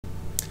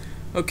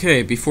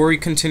Okay, before we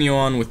continue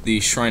on with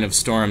the Shrine of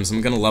Storms, I'm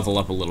going to level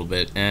up a little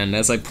bit, and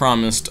as I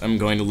promised, I'm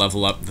going to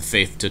level up the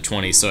Faith to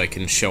 20 so I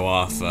can show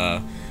off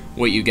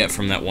what you get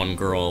from that one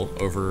girl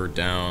over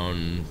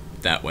down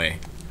that way.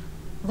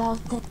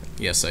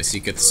 Yes, I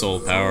seeketh soul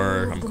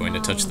power, I'm going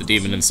to touch the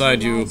demon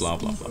inside you, blah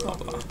blah blah blah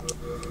blah.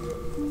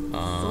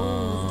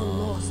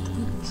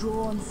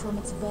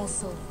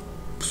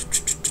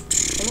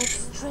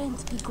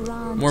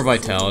 More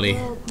vitality.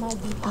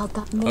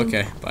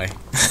 Okay, bye.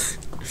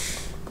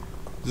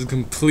 Just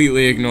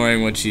completely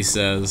ignoring what she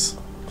says.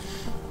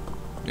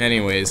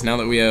 Anyways, now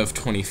that we have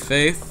 20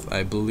 faith,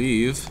 I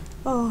believe...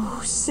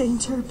 Oh,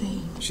 Saint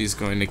Urbane. She's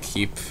going to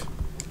keep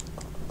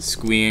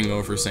squeeing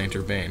over Saint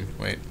Urbane.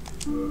 Wait.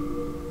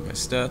 My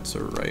stats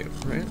are right?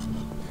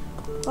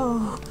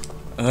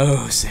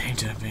 Oh,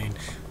 Saint Urbane.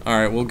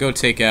 Alright, we'll go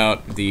take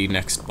out the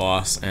next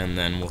boss, and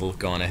then we'll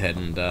go on ahead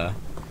and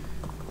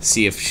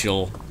see if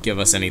she'll give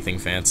us anything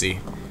fancy.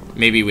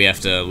 Maybe we have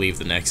to leave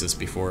the Nexus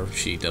before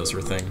she does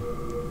her thing.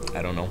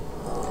 I don't know.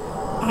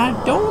 I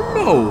don't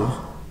know.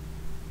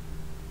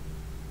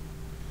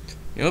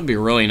 You know, it'd be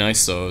really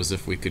nice though, is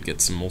if we could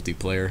get some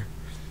multiplayer.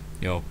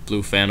 You know,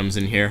 Blue Phantoms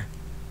in here.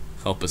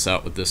 Help us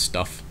out with this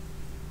stuff.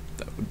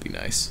 That would be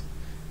nice.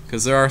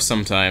 Because there are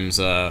sometimes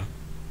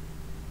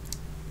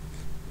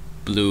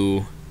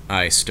blue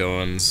eye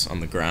stones on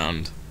the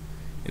ground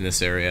in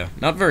this area.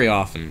 Not very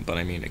often, but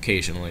I mean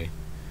occasionally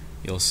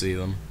you'll see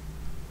them.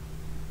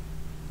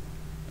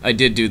 I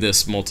did do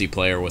this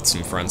multiplayer with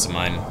some friends of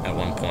mine at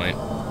one point.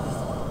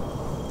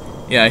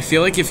 Yeah, I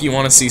feel like if you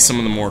want to see some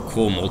of the more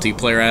cool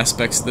multiplayer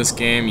aspects of this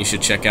game, you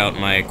should check out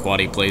my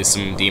Quaddy Plays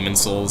Some Demon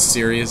Souls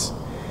series.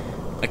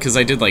 Because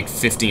I did like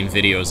 15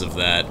 videos of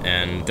that,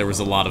 and there was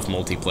a lot of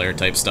multiplayer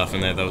type stuff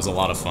in there that was a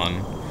lot of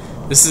fun.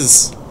 This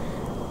is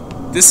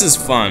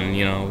fun,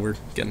 you know, we're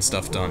getting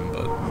stuff done,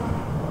 but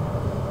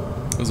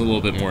it was a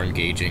little bit more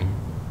engaging.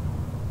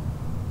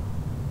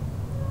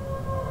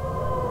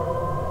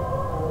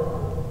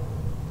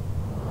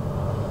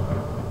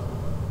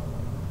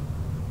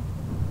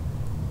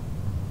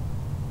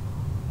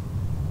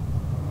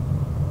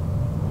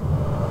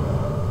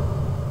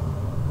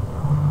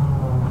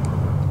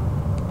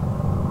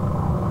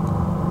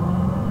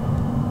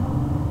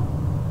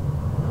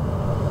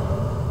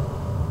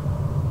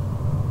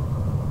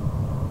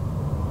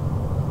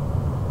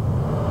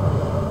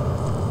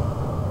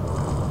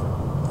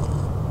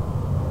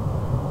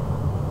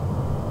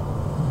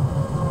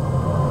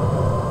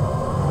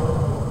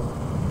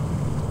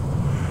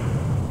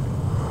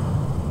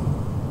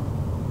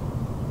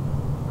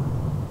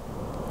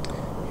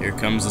 Here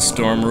comes the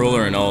Storm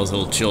Ruler and all his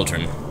little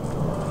children.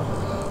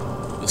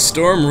 The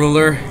Storm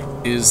Ruler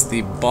is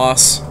the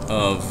boss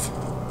of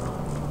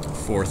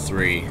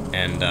 4-3,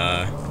 and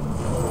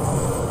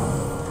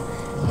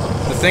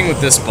the thing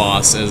with this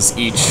boss is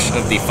each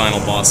of the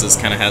final bosses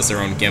kind of has their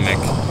own gimmick.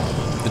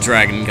 The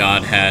Dragon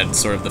God had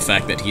sort of the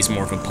fact that he's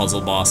more of a puzzle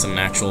boss than an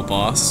actual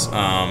boss.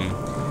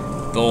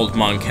 The old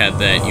monk had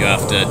that you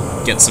have to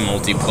get some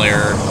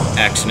multiplayer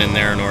action in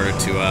there in order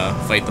to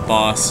fight the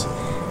boss.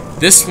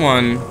 This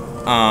one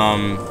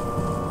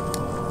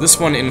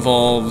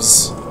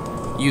involves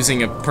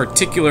using a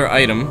particular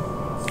item,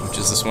 which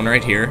is this one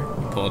right here.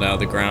 You pull it out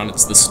of the ground,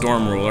 it's the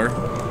Storm Ruler,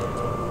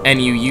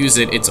 and you use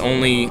it. It's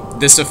only,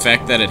 this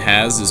effect that it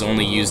has is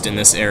only used in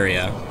this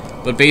area.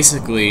 But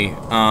basically,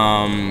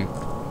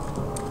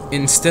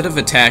 instead of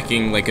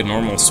attacking like a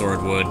normal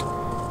sword would,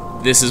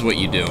 this is what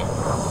you do.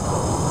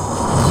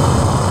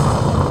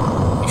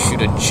 You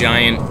shoot a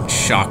giant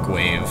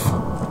shockwave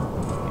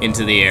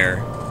into the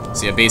air.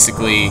 So yeah,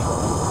 basically,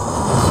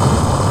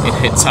 it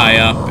hits high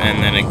up,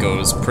 and then it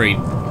goes pretty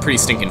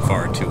stinking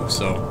far, too.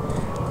 So,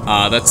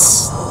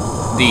 that's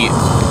the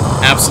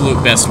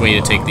absolute best way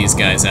to take these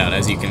guys out,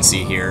 as you can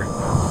see here.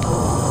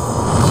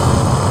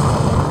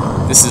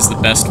 This is the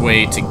best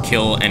way to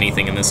kill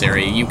anything in this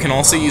area. You can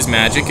also use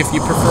magic if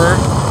you prefer,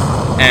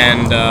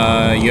 and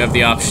you have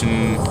the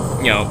option,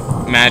 you know,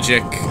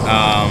 magic,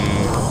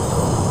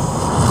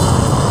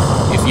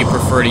 if you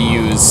prefer to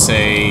use,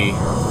 say,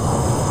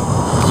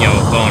 you know,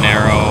 bow and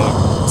arrow,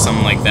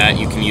 something like that,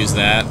 you can use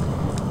that.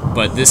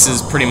 But this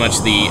is pretty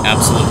much the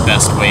absolute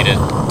best way to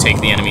take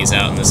the enemies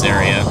out in this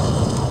area,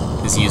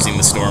 is using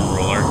the Storm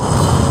Ruler.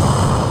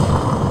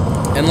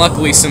 And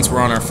luckily, since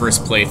we're on our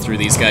first playthrough,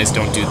 these guys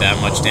don't do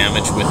that much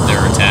damage with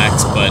their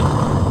attacks, but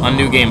on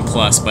New Game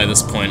Plus, by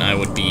this point, I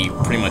would be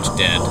pretty much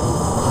dead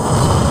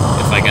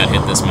if I got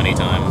hit this many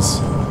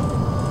times.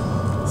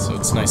 So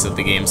it's nice that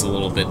the game's a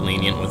little bit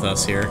lenient with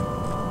us here.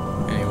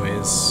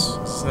 Anyways,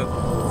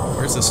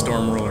 where's the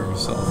Storm Ruler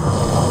himself?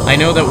 I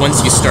know that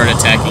once you start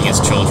attacking his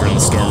children, the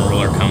Storm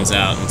Ruler comes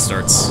out and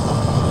starts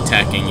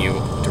attacking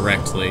you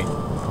directly.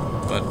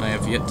 But I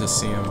have yet to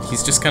see him.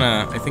 He's just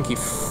kinda, I think he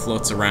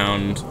floats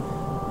around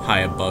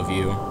high above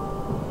you.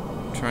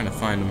 I'm trying to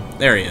find him.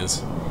 There he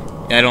is.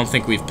 Yeah, I don't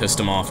think we've pissed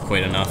him off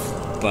quite enough,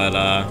 but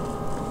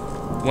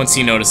once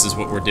he notices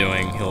what we're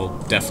doing, he'll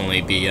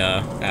definitely be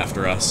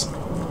after us.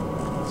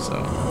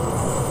 So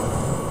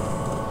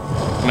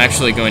I'm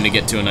actually going to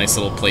get to a nice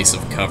little place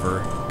of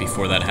cover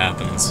before that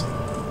happens.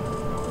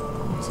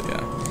 So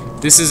yeah.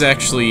 This is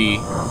actually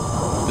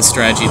the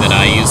strategy that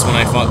I used when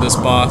I fought this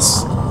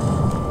boss.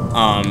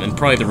 And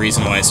probably the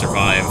reason why I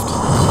survived.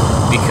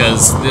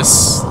 Because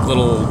this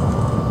little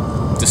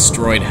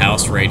destroyed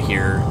house right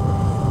here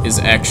is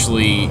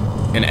actually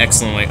an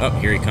excellent way... Oh,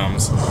 here he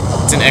comes.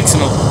 It's an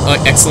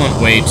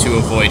excellent way to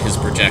avoid his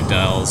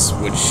projectiles,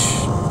 which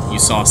you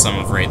saw some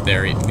of right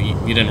there. You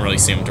didn't really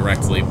see him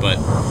directly, but...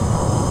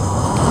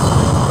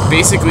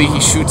 basically, he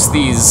shoots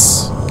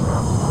these...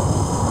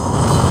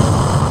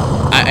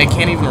 I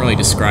can't even really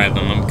describe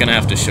them. I'm gonna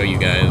have to show you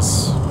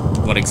guys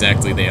what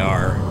exactly they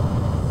are.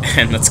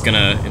 And that's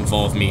gonna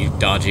involve me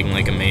dodging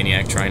like a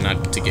maniac, trying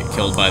not to get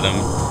killed by them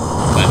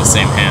by the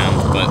same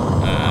hand, but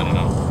I don't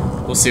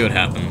know. We'll see what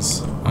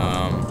happens.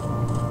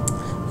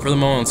 For the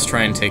moment, let's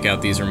try and take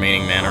out these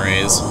remaining Manta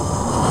Rays.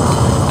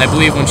 I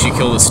believe once you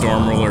kill the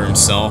Storm Ruler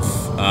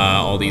himself,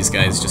 all these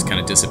guys just kind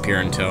of disappear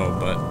in tow,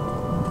 but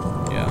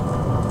yeah.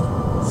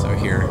 So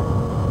here,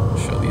 I'll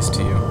show these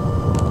to you.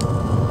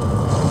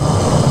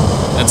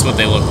 That's what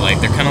they look like.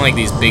 They're kind of like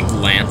these big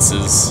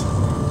lances.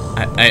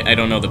 I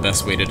don't know the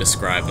best way to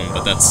describe them,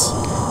 but that's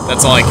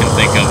all I can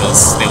think of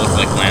is they look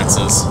like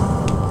lances.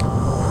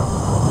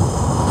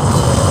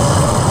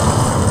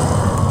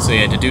 So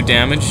yeah, to do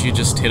damage, you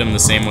just hit them the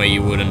same way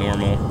you would a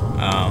normal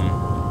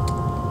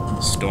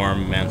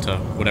Storm, Manta,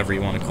 whatever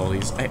you want to call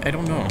these. I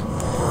don't know.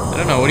 I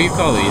don't know, what do you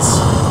call these?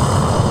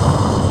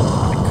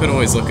 I could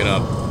always look it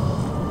up.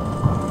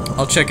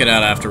 I'll check it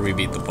out after we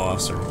beat the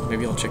boss, or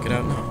maybe I'll check it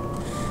out now.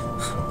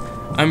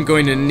 I'm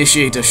going to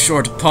initiate a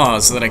short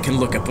pause so that I can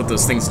look up what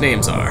those things'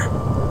 names are.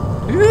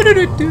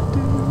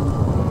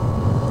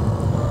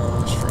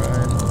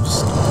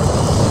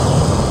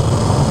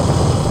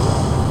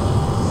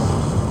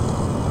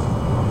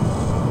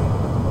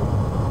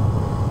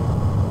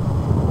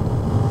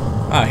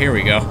 Ah, here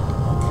we go.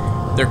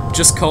 They're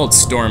just called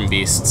Storm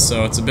Beasts,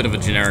 so it's a bit of a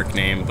generic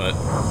name, but...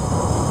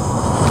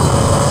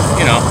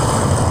 you know.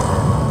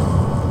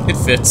 It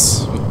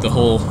fits with the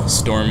whole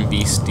Storm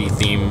Beasty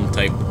theme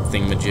type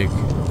thingamajig.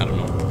 I don't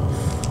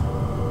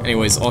know.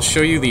 Anyways, I'll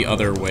show you the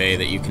other way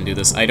that you can do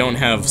this. I don't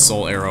have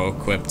Soul Arrow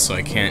equipped, so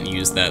I can't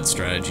use that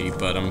strategy,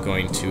 but I'm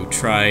going to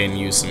try and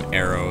use some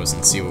arrows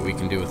and see what we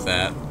can do with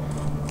that.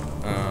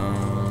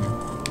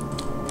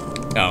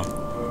 Oh.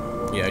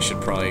 Yeah, I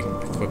should probably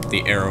equip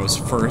the arrows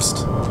first.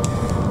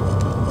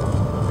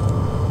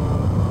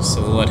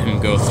 So let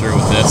him go through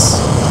with this.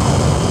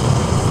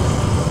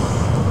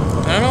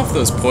 I don't know if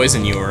those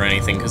poison you or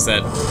anything, because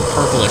that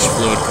purplish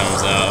fluid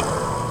comes out.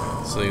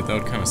 So that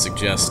would kind of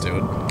suggest it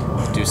would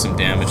do some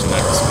damage in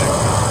that respect.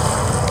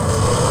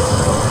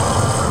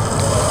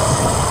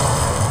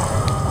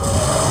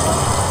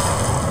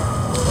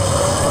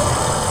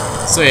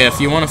 So yeah, if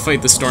you want to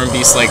fight the Storm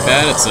Beast like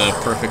that, it's a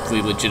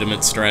perfectly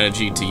legitimate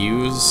strategy to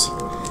use.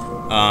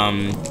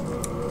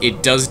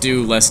 It does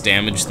do less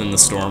damage than the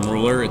Storm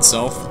Ruler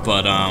itself,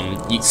 but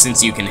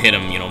since you can hit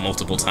him, you know,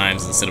 multiple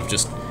times instead of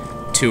just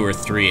 2 or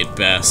 3 at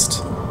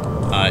best,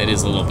 it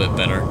is a little bit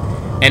better.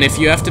 And if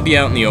you have to be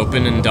out in the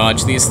open and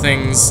dodge these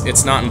things,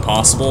 it's not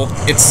impossible.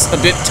 It's a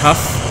bit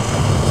tough.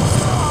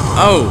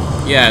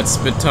 Oh, yeah, it's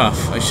a bit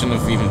tough. I shouldn't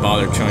have even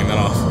bothered showing that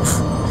off.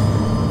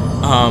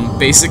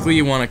 Basically,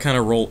 you want to kind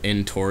of roll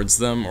in towards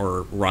them,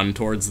 or run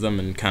towards them,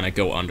 and kind of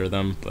go under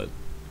them, but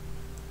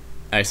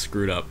I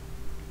screwed up.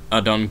 I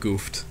done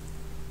goofed.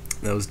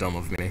 That was dumb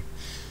of me.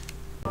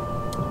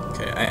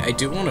 Okay, I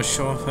do want to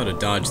show off how to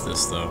dodge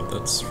this, though,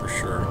 that's for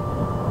sure.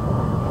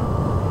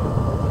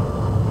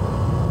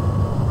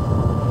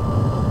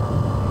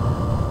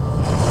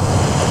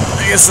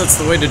 I guess that's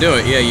the way to do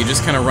it. Yeah, you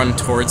just kind of run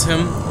towards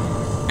him,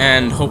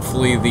 and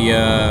hopefully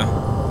the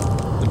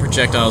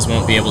projectiles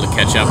won't be able to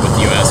catch up with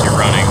you as you're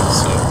running,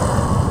 so...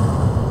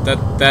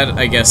 That,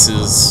 I guess,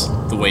 is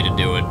the way to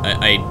do it.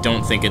 I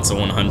don't think it's a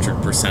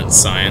 100%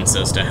 science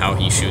as to how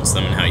he shoots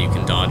them and how you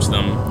can dodge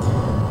them,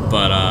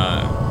 but,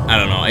 I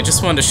don't know. I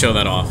just wanted to show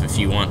that off. If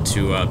you want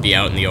to be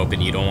out in the open,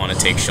 you don't want to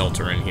take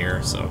shelter in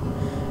here, so...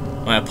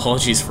 My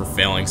apologies for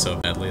failing so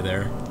badly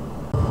there.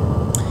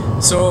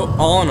 So,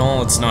 all in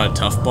all, it's not a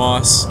tough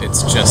boss.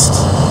 It's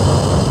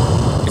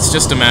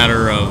just a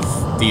matter of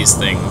these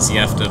things. You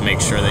have to make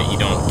sure that you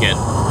don't get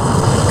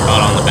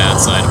caught on the bad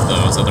side of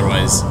those,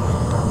 otherwise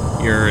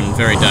you're in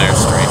very dire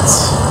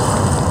straits.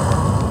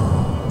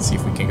 Let's see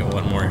if we can get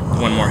one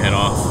more hit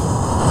off.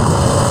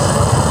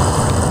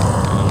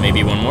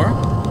 Maybe one more?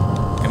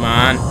 Come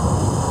on.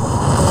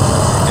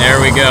 There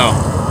we go.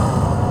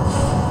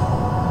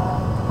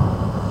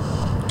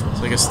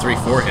 So I guess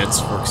 3-4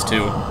 hits works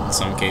too, in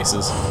some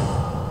cases.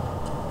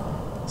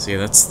 So yeah,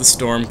 that's the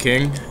Storm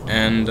King,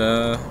 and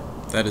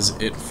that is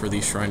it for the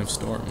Shrine of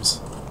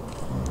Storms.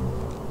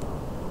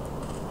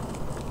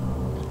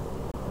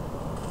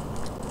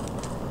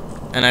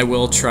 And I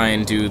will try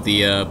and do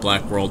the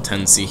Black World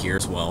tendency here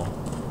as well.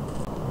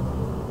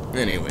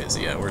 Anyways,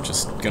 yeah, we're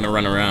just gonna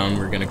run around,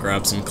 we're gonna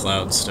grab some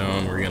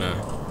Cloudstone,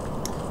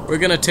 we're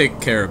gonna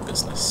take care of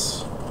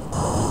business.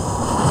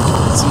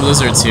 Some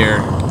lizards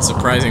here.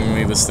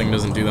 Surprisingly, this thing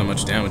doesn't do that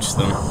much damage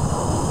still.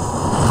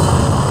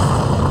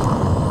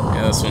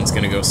 Yeah, this one's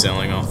gonna go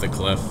sailing off the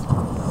cliff.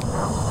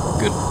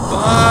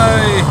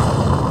 Goodbye!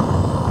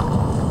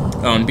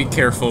 Oh, and be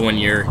careful when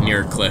you're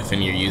near a cliff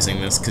and you're using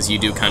this, because you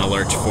do kind of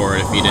lurch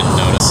forward if you didn't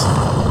notice.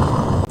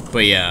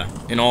 But yeah,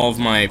 in all of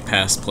my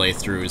past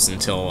playthroughs,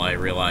 until I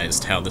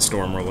realized how the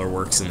storm roller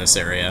works in this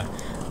area,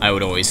 I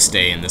would always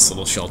stay in this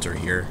little shelter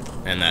here,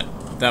 and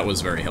that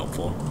was very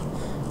helpful.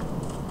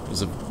 It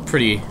was a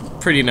pretty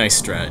nice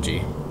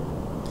strategy.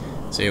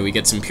 So yeah, we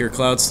get some pure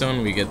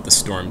cloudstone, we get the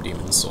storm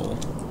demon soul.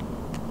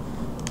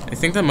 I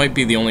think that might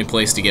be the only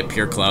place to get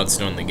pure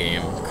cloudstone in the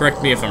game.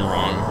 Correct me if I'm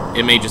wrong.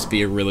 It may just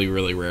be a really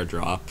rare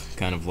drop,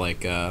 kind of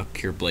like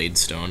pure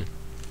bladestone.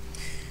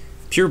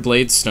 Pure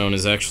bladestone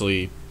is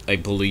actually, I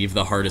believe,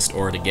 the hardest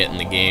ore to get in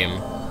the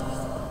game.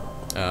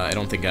 I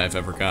don't think I've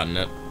ever gotten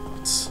it.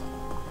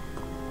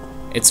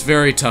 It's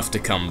very tough to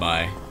come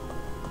by.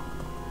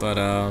 But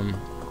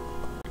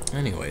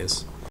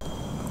anyways.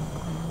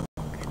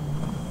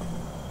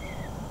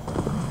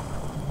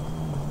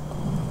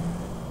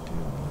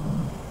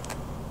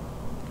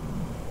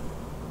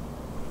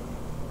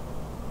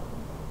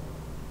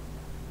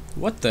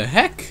 What the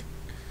heck?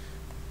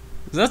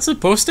 Is that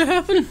supposed to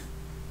happen?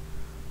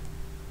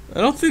 I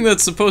don't think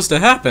that's supposed to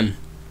happen.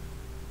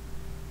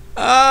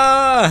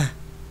 Ah!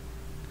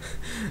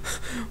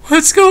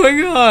 What's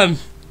going on?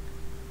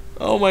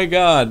 Oh my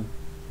god.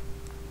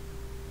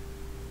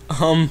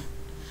 I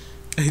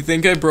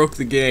think I broke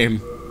the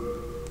game.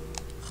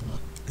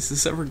 Is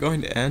this ever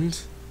going to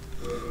end?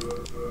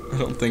 I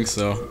don't think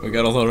so. We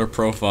gotta load our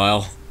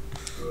profile.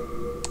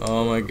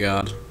 Oh my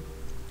god.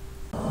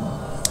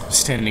 I'm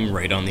standing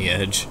right on the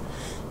edge.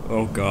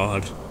 Oh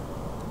god.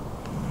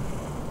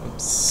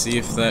 Let's see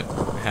if that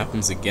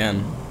happens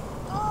again.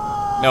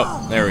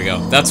 Nope, there we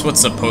go. That's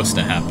what's supposed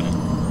to happen.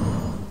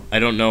 I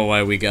don't know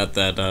why we got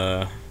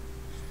that,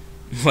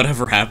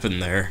 whatever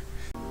happened there.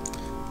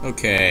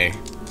 Okay.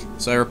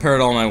 So I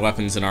repaired all my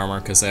weapons and armor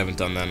because I haven't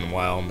done that in a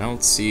while. Now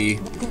let's see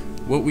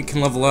what we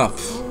can level up.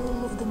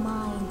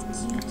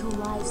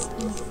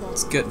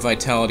 Let's get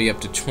vitality up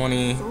to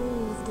 20.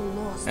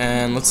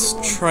 And let's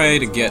try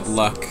to get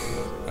luck.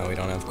 Oh, we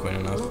don't have quite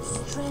enough.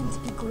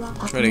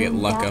 Try to get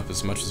luck up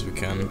as much as we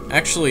can.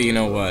 Actually, you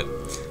know what?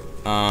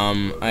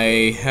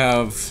 I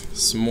have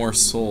some more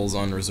souls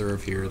on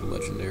reserve here. The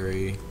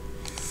legendary.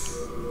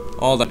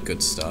 All that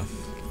good stuff.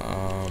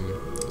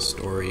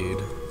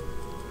 Storied.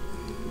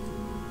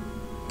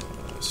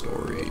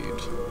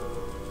 Storied.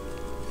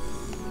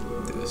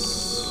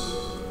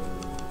 This.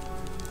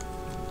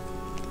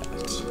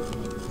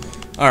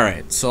 That.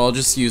 Alright, so I'll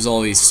just use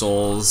all these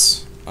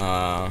souls.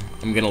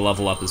 I'm gonna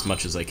level up as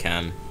much as I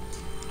can.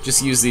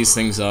 Just use these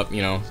things up,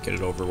 you know, get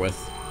it over with.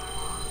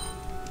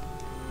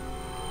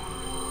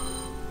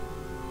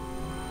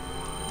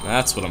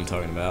 That's what I'm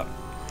talking about.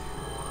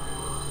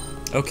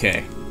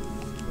 Okay.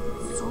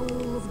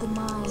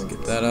 Let's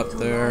get that up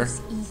there.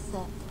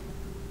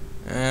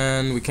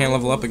 And we can't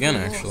level up again,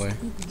 actually.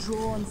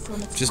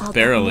 Just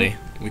barely.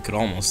 We could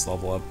almost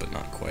level up, but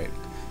not quite.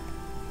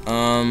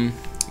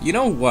 You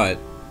know what?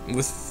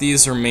 With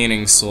these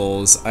remaining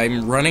souls,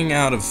 I'm running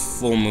out of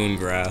full moon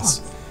grass.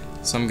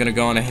 So I'm gonna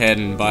go on ahead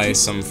and buy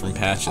some from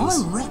Patches.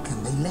 I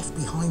reckon they left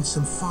behind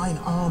some fine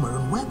armor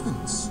and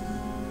weapons.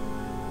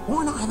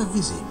 Why not have a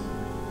visit?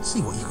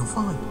 See what you can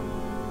find.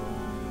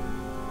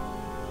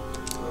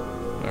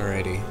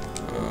 Alrighty.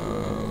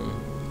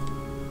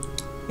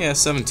 Yeah,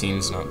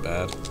 17's not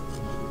bad.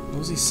 What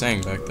was he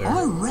saying back there?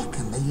 I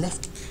reckon they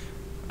left.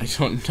 I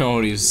don't know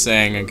what he was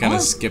saying. I kind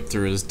of skipped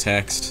through his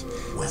text.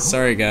 Well,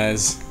 sorry,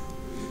 guys.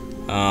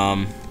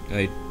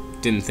 I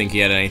didn't think he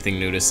had anything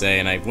new to say,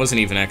 and I wasn't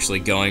even actually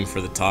going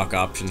for the talk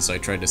option, so I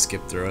tried to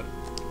skip through it.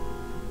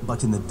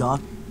 But in the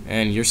dark.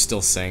 And you're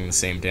still saying the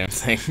same damn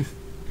thing.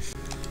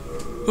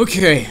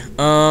 Okay,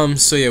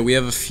 so yeah, we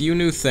have a few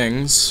new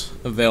things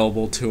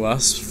available to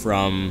us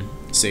from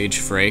Sage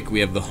Frake.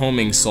 We have the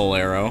homing soul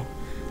arrow.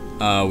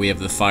 We have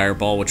the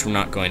fireball, which we're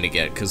not going to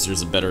get because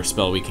there's a better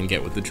spell we can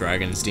get with the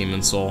dragon's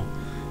demon soul.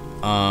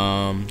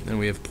 And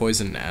we have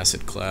poison and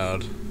acid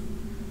cloud.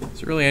 Is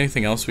there really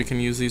anything else we can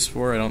use these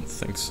for? I don't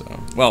think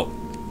so. Well,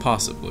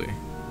 possibly.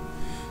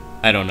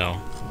 I don't know.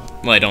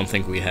 Well, I don't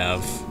think we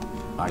have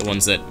the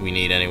ones that we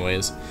need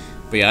anyways.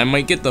 But yeah, I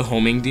might get the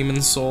homing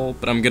demon soul,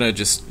 but I'm gonna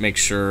just make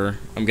sure,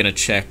 I'm gonna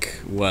check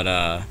what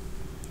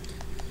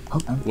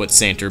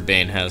Saint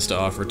Urbane has to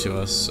offer to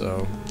us,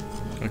 so.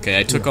 Okay,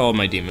 I took all of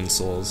my demon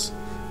souls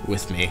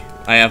with me.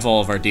 I have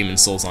all of our demon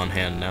souls on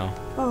hand now.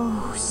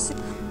 Oh,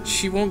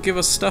 she won't give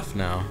us stuff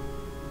now.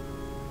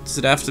 Does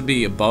it have to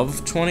be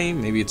above 20?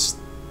 Maybe it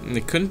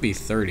couldn't be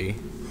 30.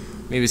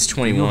 Maybe it's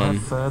 21. Do you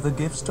have further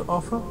gifts to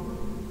offer?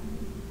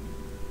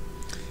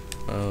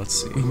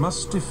 Let's see. We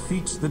must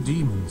defeat the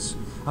demons,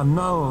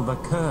 annul the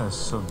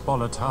curse of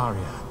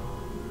Boletaria,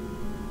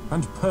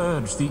 and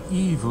purge the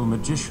evil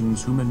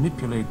magicians who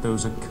manipulate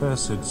those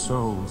accursed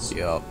souls.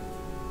 Yup.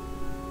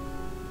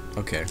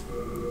 Okay.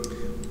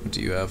 What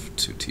do you have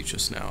to teach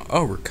us now?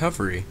 Oh,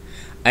 recovery.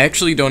 I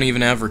actually don't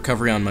even have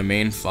recovery on my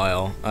main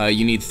file.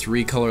 You need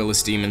 3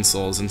 colorless demon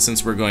souls, and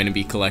since we're going to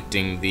be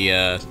collecting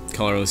the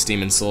colorless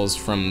demon souls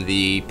from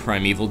the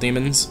primeval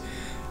demons,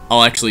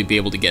 I'll actually be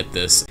able to get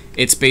this.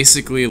 It's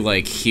basically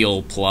like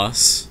heal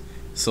plus,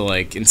 so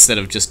like instead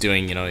of just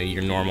doing, you know,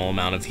 your normal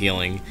amount of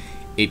healing,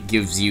 it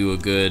gives you a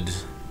good,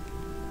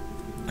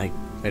 I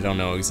don't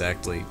know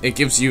exactly. It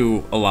gives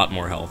you a lot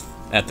more health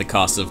at the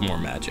cost of more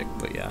magic,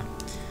 but yeah.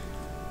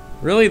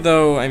 Really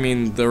though, I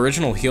mean, the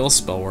original heal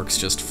spell works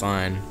just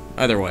fine.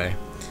 Either way.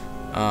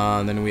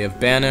 Then we have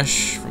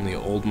Banish from the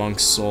Old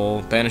Monk's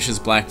Soul. Banishes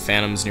Black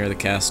Phantoms near the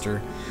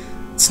caster.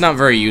 It's not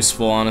very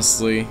useful,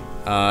 honestly.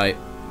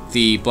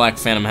 The Black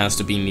Phantom has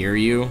to be near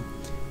you,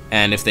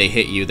 and if they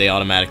hit you, they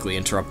automatically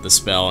interrupt the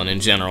spell, and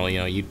in general, you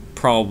know, you'd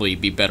probably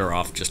be better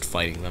off just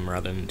fighting them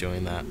rather than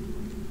doing that.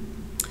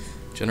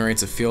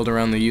 Generates a field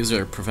around the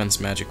user, prevents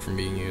magic from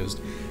being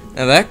used.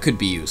 Now that could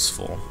be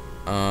useful.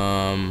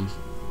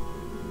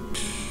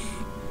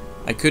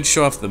 I could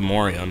show off the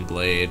Morion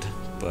Blade,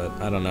 but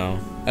I don't know.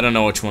 I don't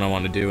know which one I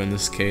want to do in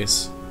this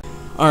case.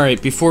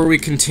 Alright, before we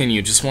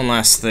continue, just one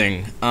last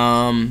thing.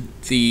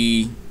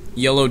 The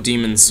Yellow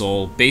Demon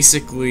Soul,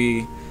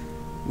 basically,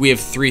 we have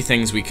 3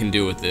 things we can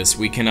do with this.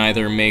 We can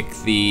either make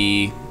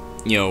the,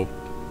 you know,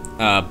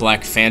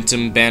 Black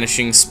Phantom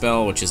banishing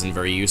spell, which isn't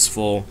very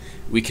useful.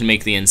 We can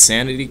make the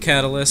Insanity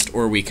Catalyst,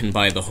 or we can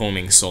buy the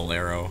Homing Soul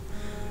Arrow.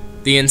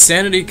 The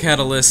Insanity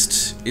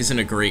Catalyst isn't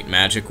a great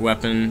magic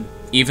weapon.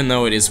 Even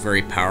though it is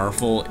very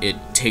powerful, it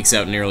takes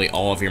out nearly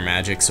all of your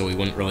magic, so we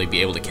wouldn't really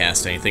be able to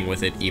cast anything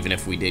with it, even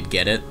if we did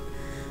get it.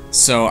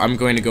 So I'm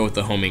going to go with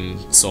the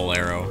Homing Soul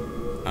Arrow,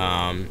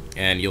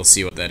 and you'll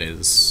see what that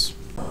is.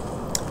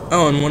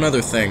 Oh, and one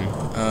other thing.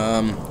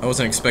 I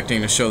wasn't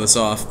expecting to show this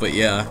off, but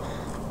yeah.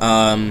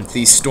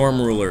 The Storm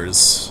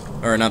Rulers,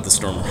 or not the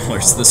Storm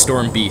Rulers, the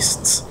Storm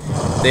Beasts,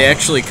 they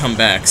actually come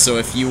back, so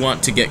if you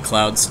want to get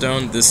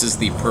Cloudstone, this is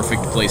the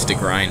perfect place to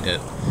grind it.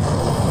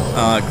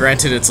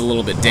 Granted, it's a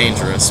little bit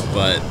dangerous,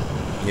 but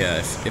yeah,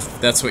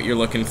 if that's what you're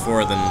looking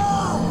for,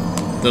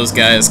 then those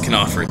guys can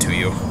offer it to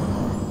you.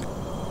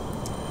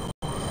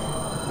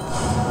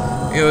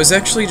 I was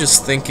actually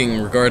just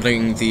thinking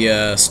regarding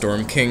the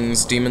Storm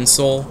King's Demon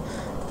Soul.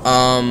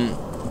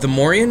 The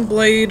Morion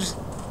Blade,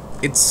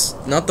 it's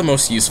not the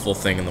most useful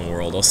thing in the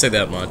world, I'll say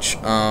that much.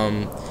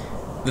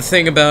 The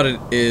thing about it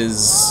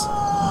is,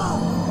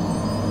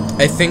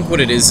 I think what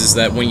it is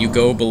that when you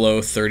go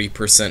below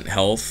 30%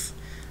 health,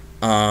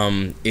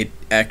 it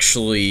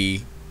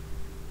actually,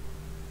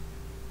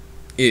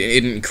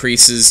 it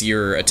increases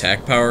your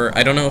attack power.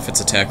 I don't know if it's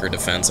attack or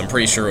defense. I'm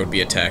pretty sure it would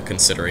be attack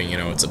considering, you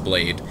know, it's a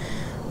blade.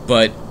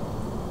 But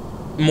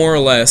more or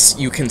less,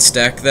 you can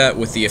stack that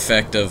with the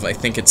effect of, I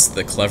think it's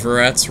the Clever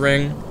Rat's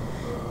Ring,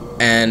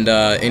 and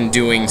in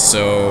doing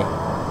so,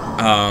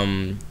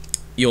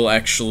 you'll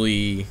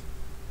actually,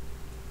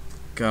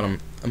 God,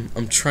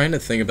 I'm trying to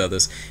think about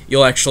this.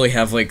 You'll actually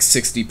have like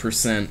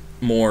 60%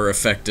 more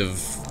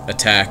effective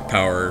attack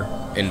power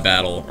in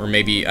battle, or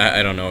maybe,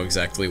 I don't know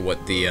exactly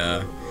what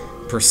the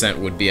percent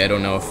would be. I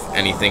don't know if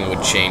anything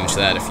would change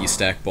that if you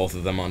stack both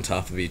of them on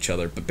top of each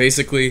other, but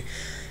basically,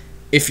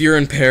 if you're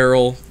in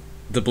peril,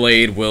 the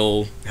blade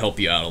will help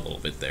you out a little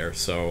bit there,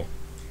 so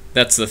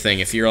that's the thing.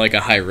 If you're like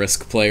a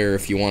high-risk player,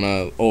 if you want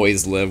to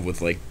always live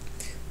with like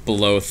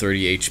below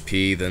 30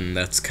 HP, then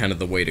that's kind of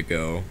the way to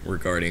go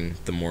regarding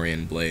the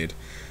Morion Blade.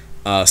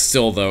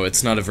 Still, though,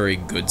 it's not a very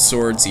good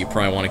sword, so you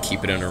probably want to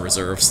keep it in a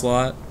reserve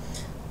slot,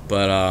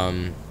 but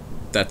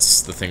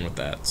that's the thing with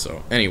that.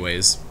 So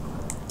anyways,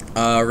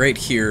 right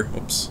here,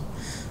 oops,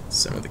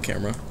 center the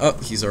camera. Oh,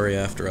 he's already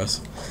after us.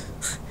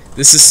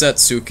 This is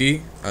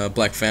Satsuki,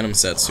 Black Phantom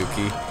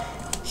Satsuki.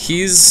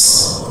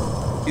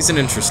 He's an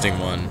interesting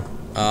one.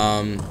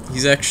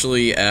 He's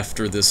actually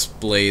after this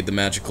blade, the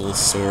magical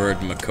sword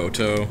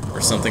Makoto,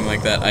 or something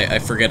like that. I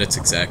forget its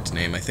exact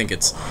name. I think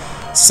it's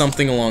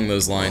something along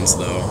those lines,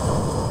 though.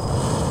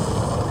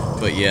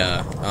 But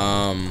yeah,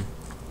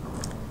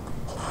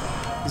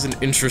 he's an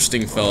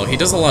interesting fellow. He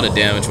does a lot of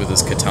damage with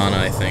his katana,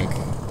 I think.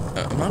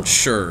 I'm not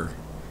sure.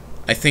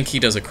 I think he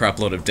does a crap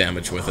load of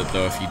damage with it,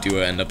 though, if you do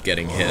end up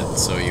getting hit,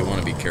 so you want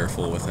to be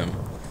careful with him.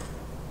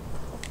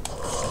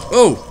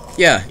 Oh!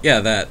 Yeah,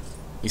 that.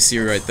 You see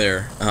right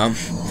there.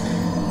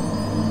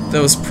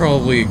 That was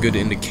probably a good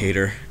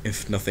indicator,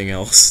 if nothing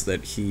else,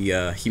 that he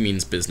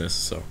means business,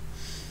 so.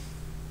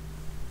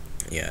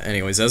 Yeah,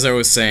 anyways, as I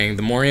was saying,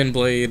 the Morion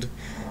Blade,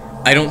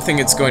 I don't think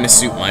it's going to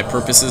suit my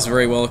purposes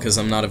very well, because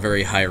I'm not a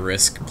very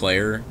high-risk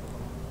player.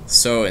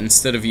 So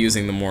instead of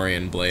using the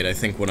Morion Blade, I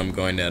think what I'm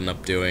going to end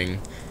up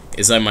doing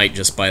is I might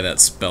just buy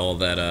that spell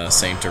that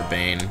Saint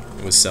Urbane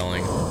was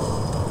selling.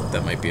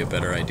 That might be a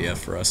better idea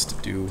for us to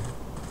do.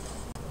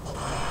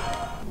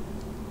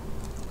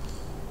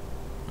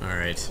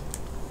 Alright.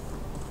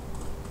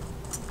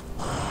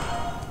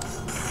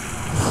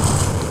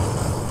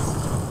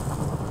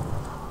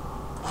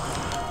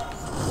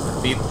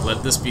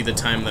 Let this be the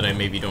time that I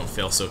maybe don't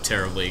fail so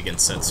terribly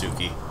against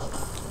Satsuki.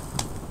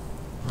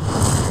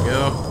 There we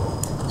go.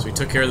 So we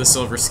took care of the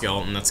silver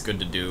skeleton. That's good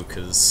to do,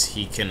 because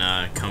he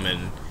can come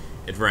in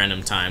at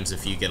random times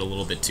if you get a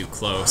little bit too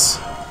close.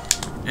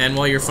 And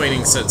while you're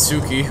fighting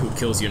Satsuki, who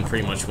kills you in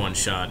pretty much one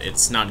shot,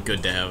 it's not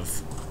good to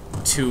have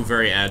two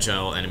very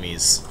agile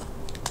enemies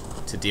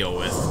to deal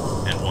with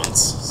at once,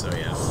 so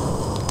yeah.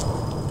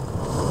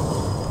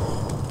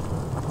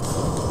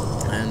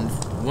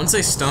 And once I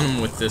stun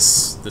him with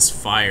this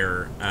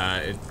fire,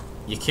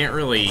 you can't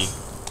really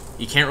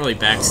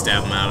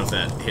backstab him out of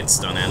that hit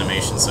stun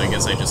animation, so I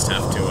guess I just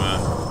have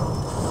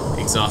to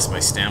exhaust my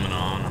stamina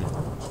on him.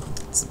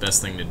 It's the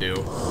best thing to do.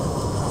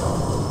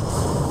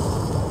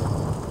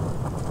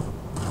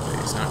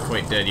 He's not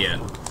quite dead yet.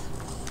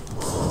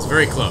 He's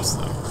very close,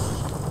 though.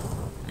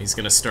 He's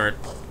gonna start,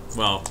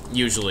 well,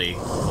 usually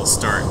he'll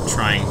start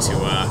trying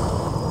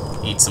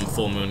to eat some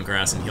full moon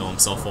grass and heal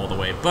himself all the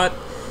way, but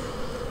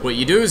what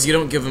you do is you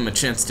don't give him a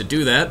chance to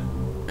do that,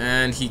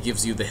 and he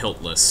gives you the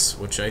Hiltless,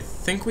 which I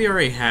think we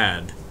already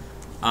had.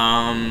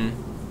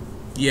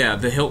 Yeah,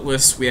 the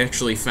Hiltless we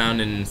actually found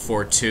in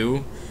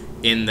 4.2,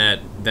 in that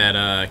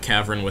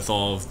cavern with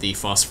all of the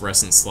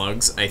phosphorescent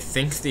slugs. I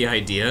think the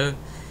idea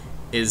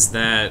is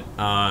that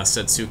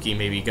Satsuki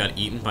maybe got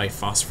eaten by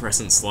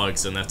phosphorescent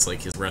slugs, and that's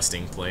like his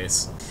resting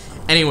place.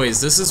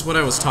 Anyways, this is what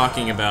I was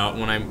talking about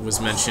when I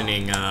was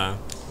mentioning, you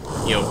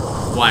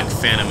know, Black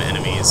Phantom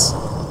enemies.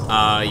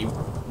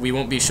 We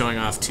won't be showing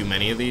off too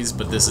many of these,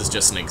 but this is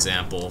just an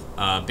example.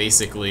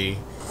 Basically,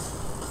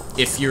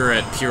 if you're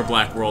at pure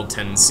Black World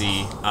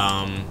tendency,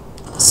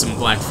 some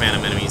Black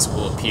Phantom enemies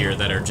will appear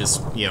that are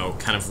just, you know,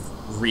 kind of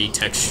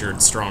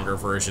retextured, stronger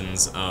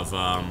versions of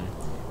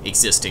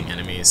existing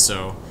enemies.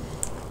 So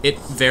it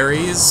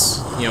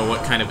varies, you know,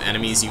 what kind of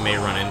enemies you may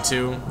run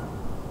into,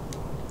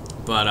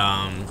 but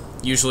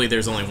usually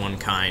there's only one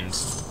kind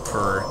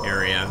per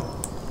area,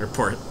 or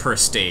per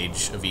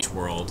stage of each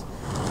world.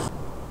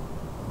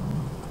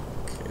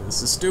 Okay,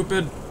 this is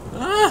stupid.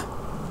 Ah!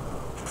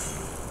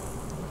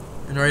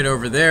 And right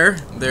over there,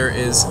 there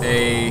is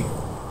a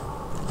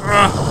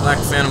Black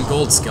Phantom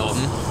Gold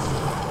Skeleton,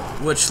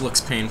 which looks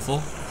painful,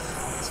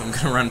 so I'm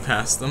gonna run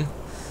past them.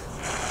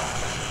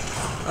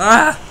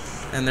 Ah!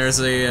 And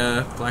there's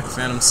a Black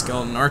Phantom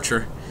Skeleton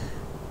Archer.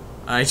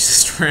 I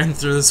just ran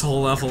through this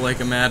whole level like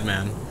a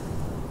madman.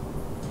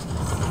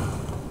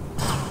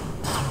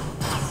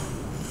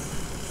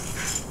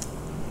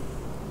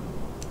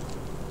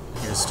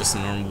 Here's just a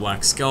normal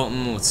black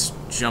skeleton. Let's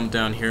jump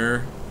down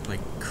here like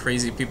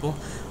crazy people.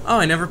 Oh,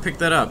 I never picked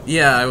that up.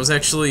 Yeah, I was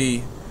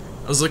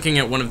looking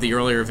at one of the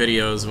earlier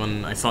videos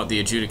when I fought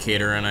the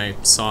Adjudicator, and I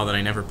saw that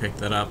I never picked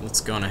that up.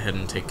 Let's go on ahead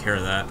and take care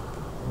of that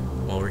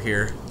while we're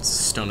here.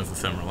 Stone of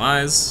Ephemeral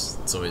Eyes.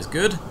 It's always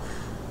good.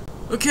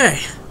 Okay.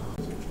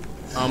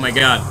 Oh my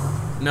god.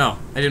 No,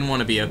 I didn't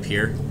want to be up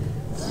here.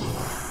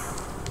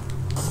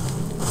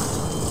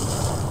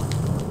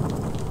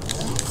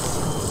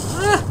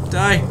 Ah!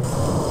 Die!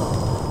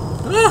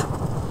 Ah!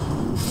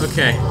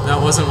 Okay,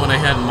 that wasn't what I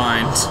had in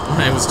mind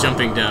when I was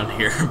jumping down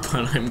here,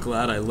 but I'm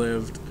glad I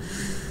lived.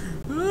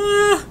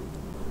 Ah!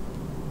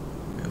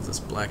 I have this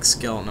black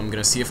skeleton. I'm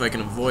gonna see if I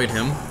can avoid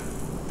him.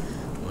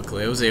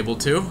 Luckily I was able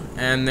to.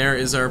 And there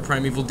is our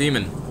primeval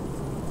demon.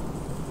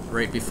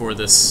 Right before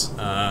this,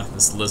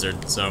 this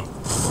lizard, so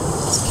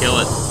let's kill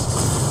it.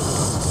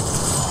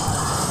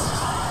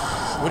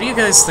 What do you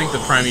guys think the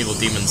primeval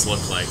demons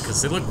look like?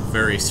 Because they look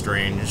very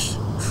strange.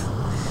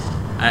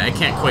 I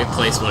can't quite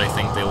place what I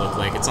think they look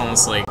like. It's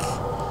almost like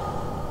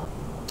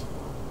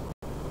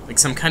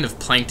some kind of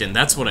plankton.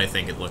 That's what I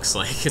think it looks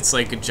like. It's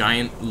like a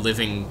giant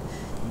living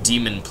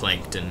demon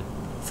plankton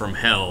from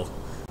hell.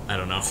 I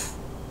don't know.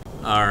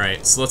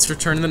 Alright, so let's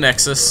return to the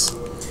Nexus.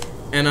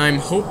 And I'm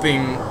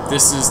hoping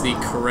this is the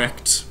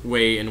correct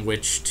way in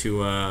which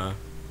to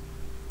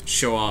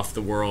show off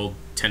the world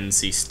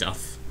tendency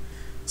stuff.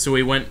 So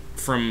we went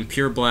from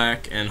pure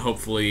black, and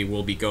hopefully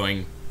we'll be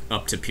going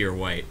up to pure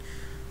white.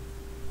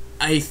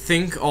 I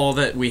think all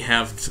that we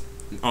have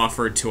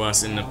offered to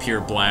us in the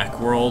pure black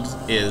world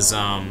is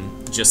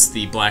just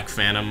the Black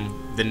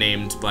Phantom, the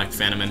named Black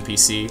Phantom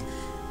NPC,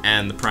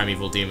 and the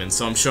primeval demon.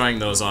 So I'm showing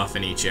those off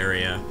in each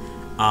area.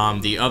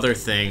 The other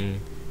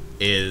thing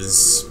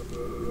is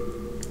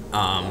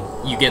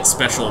you get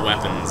special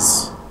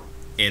weapons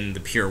in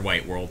the pure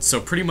white world. So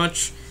pretty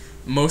much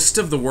most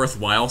of the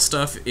worthwhile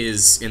stuff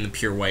is in the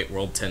pure white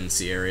world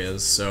tendency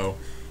areas. So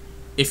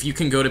if you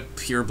can go to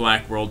pure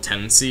black world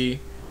tendency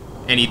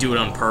and you do it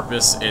on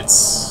purpose,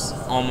 it's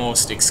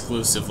almost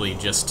exclusively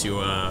just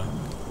to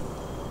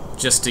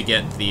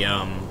get the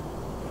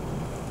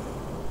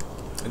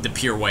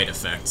pure white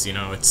effects, you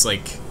know. It's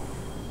like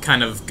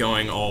kind of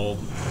going all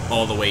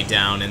the way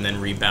down and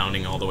then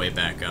rebounding all the way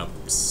back up.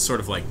 It's sort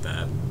of like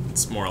that.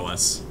 It's more or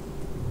less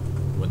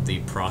what the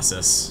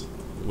process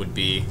would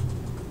be,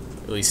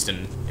 at least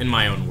in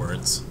my own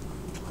words.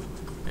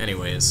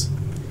 Anyways.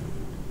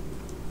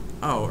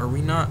 Oh, are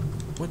we not...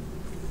 What?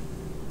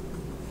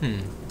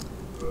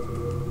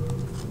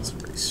 That's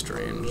very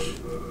strange.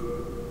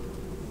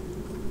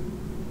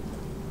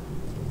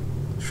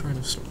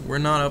 We're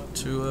not up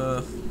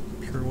to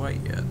pure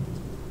white yet.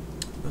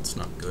 That's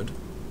not good.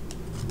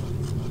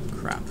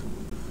 Crap.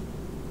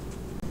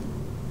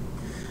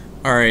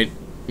 Alright,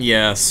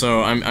 yeah,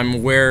 so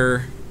I'm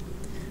where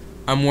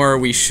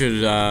we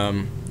should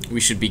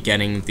be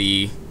getting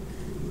the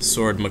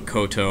sword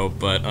Makoto,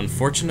 but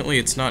unfortunately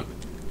it's not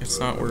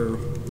where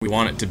we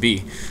want it to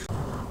be.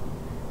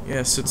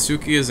 Yeah,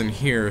 Satsuki isn't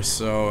here,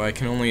 so I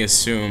can only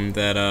assume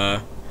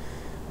that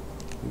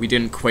we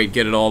didn't quite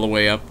get it all the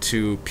way up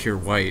to pure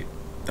white.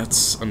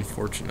 That's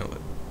unfortunate.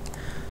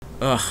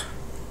 Ugh.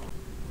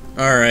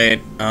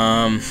 Alright,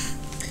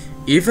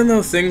 even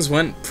though things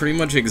went pretty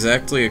much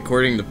exactly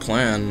according to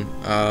plan,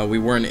 we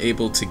weren't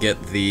able to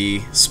get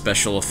the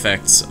special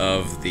effects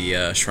of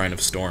the Shrine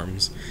of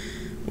Storms,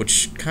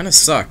 which kind of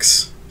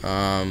sucks.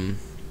 I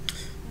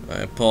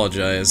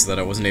apologize that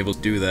I wasn't able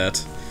to do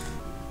that.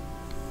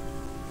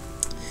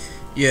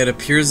 Yeah, it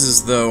appears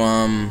as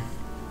though,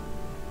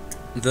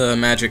 the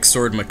magic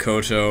sword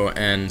Makoto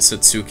and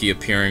Satsuki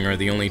appearing are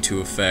the only two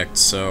effects,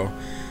 so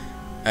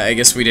I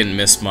guess we didn't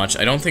miss much.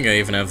 I don't think I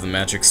even have the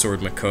magic sword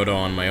Makoto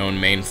on my own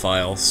main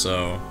file,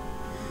 so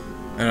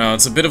I don't know,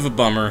 it's a bit of a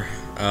bummer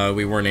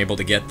we weren't able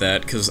to get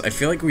that, because I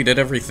feel like we did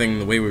everything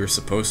the way we were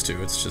supposed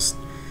to. It's just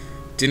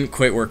didn't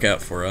quite work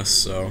out for us,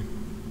 so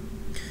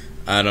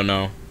I don't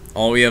know.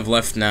 All we have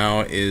left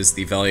now is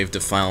the Valley of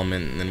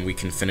Defilement, and then we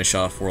can finish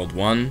off World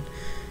 1,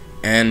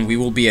 and we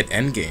will be at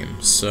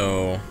Endgame.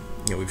 So,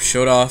 yeah, we've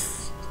showed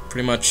off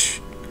pretty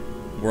much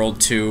World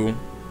 2,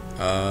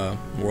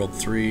 World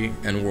 3,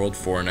 and World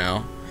 4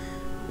 now.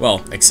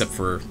 Well, except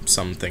for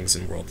some things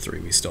in World 3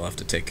 we still have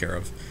to take care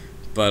of.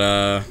 But,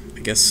 I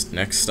guess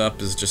next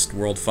up is just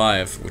World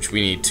 5, which we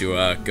need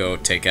to, go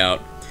take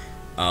out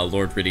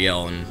Lord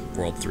Ridiel in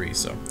World 3,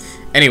 so.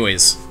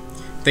 Anyways,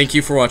 thank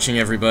you for watching,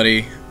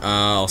 everybody.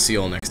 I'll see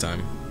you all next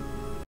time.